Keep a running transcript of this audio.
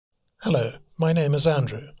Hello, my name is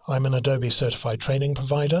Andrew. I'm an Adobe certified training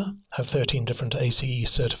provider, have 13 different ACE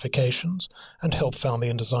certifications, and helped found the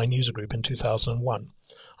InDesign user group in 2001.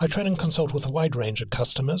 I train and consult with a wide range of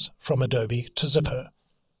customers, from Adobe to Zippo.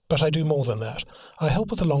 But I do more than that. I help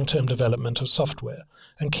with the long-term development of software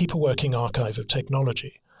and keep a working archive of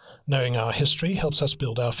technology. Knowing our history helps us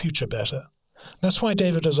build our future better. That's why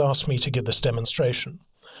David has asked me to give this demonstration.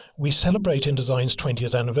 We celebrate InDesign's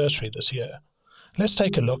 20th anniversary this year. Let's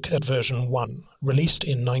take a look at version 1, released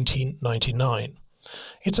in 1999.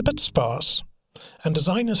 It's a bit sparse, and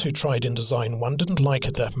designers who tried InDesign 1 didn't like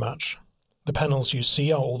it that much. The panels you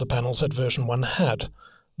see are all the panels that version 1 had.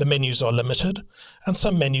 The menus are limited, and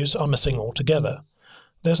some menus are missing altogether.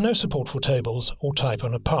 There's no support for tables or type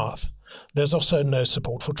on a path. There's also no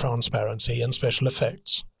support for transparency and special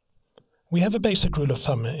effects. We have a basic rule of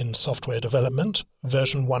thumb in software development.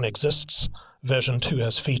 Version 1 exists, version 2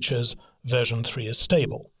 has features, version 3 is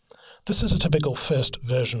stable. This is a typical first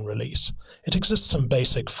version release. It exists in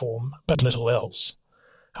basic form, but little else.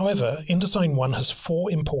 However, InDesign 1 has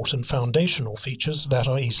 4 important foundational features that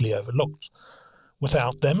are easily overlooked.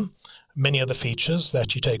 Without them, many of the features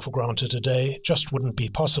that you take for granted today just wouldn't be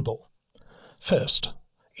possible. First,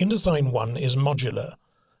 InDesign 1 is modular.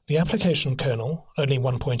 The application kernel, only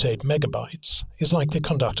 1.8 megabytes, is like the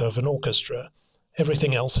conductor of an orchestra.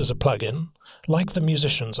 Everything else is a plugin, like the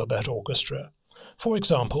musicians of that orchestra. For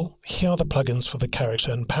example, here are the plugins for the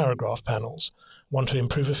character and paragraph panels. Want to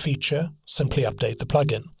improve a feature? Simply update the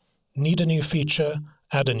plugin. Need a new feature?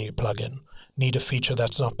 Add a new plugin. Need a feature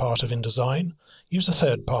that's not part of InDesign? Use a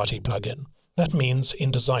third-party plugin. That means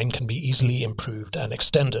InDesign can be easily improved and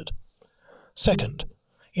extended. Second,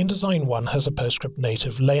 InDesign 1 has a Postscript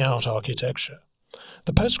native layout architecture.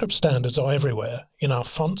 The Postscript standards are everywhere, in our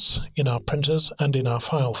fonts, in our printers, and in our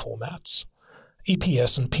file formats.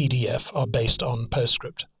 EPS and PDF are based on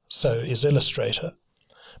Postscript, so is Illustrator.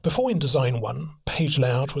 Before InDesign 1, page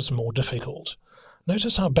layout was more difficult.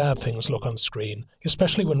 Notice how bad things look on screen,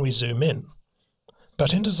 especially when we zoom in.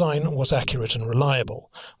 But InDesign was accurate and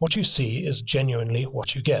reliable. What you see is genuinely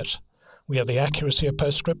what you get. We have the accuracy of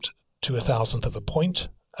Postscript to 1,000th of a point,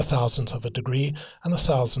 1,000th of a degree, and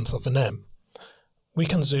 1,000th of an em. We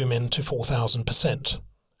can zoom in to 4,000%,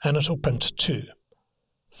 and it'll print too.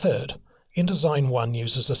 Third, InDesign 1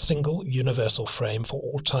 uses a single universal frame for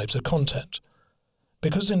all types of content.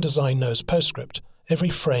 Because InDesign knows Postscript, every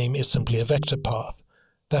frame is simply a vector path.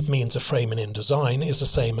 That means a frame in InDesign is the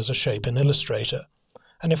same as a shape in Illustrator.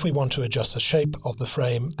 And if we want to adjust the shape of the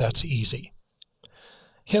frame, that's easy.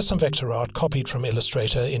 Here's some vector art copied from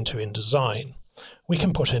Illustrator into InDesign. We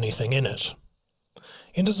can put anything in it.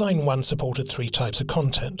 InDesign 1 supported 3 types of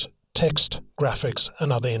content: text, graphics,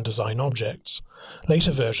 and other InDesign objects.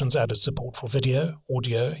 Later versions added support for video,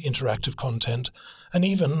 audio, interactive content, and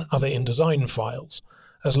even other InDesign files.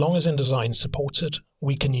 As long as InDesign supports it,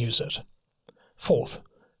 we can use it. Fourth,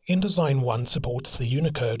 InDesign 1 supports the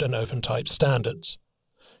Unicode and OpenType standards.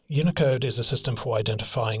 Unicode is a system for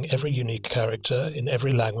identifying every unique character in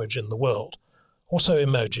every language in the world, also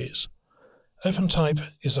emojis.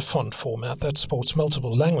 OpenType is a font format that supports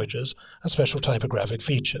multiple languages and special typographic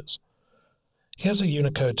features. Here's a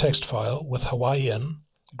Unicode text file with Hawaiian,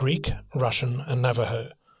 Greek, Russian, and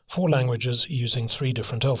Navajo, 4 languages using 3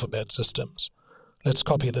 different alphabet systems. Let's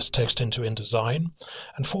copy this text into InDesign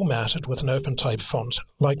and format it with an OpenType font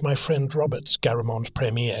like my friend Robert's Garamond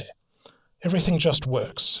Premier. Everything just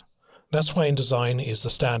works. That's why InDesign is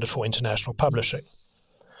the standard for international publishing.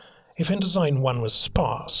 If InDesign 1 was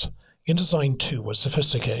sparse, InDesign 2 was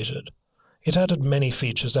sophisticated. It added many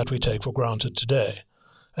features that we take for granted today.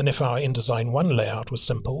 And if our InDesign 1 layout was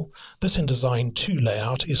simple, this InDesign 2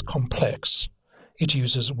 layout is complex. It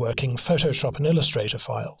uses working Photoshop and Illustrator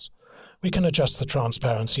files. We can adjust the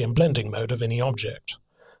transparency and blending mode of any object.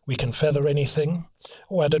 We can feather anything,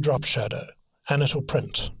 or add a drop shadow, and it'll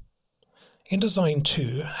print. InDesign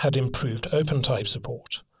 2 had improved OpenType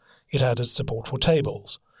support. It added support for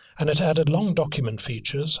tables, and it added long document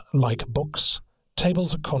features like books,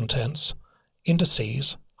 tables of contents,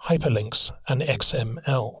 indices, hyperlinks, and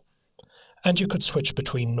XML. And you could switch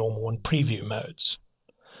between normal and preview modes.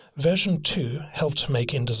 Version 2 helped make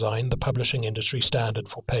InDesign the publishing industry standard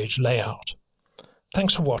for page layout.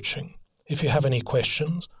 Thanks for watching. If you have any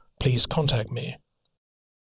questions, please contact me.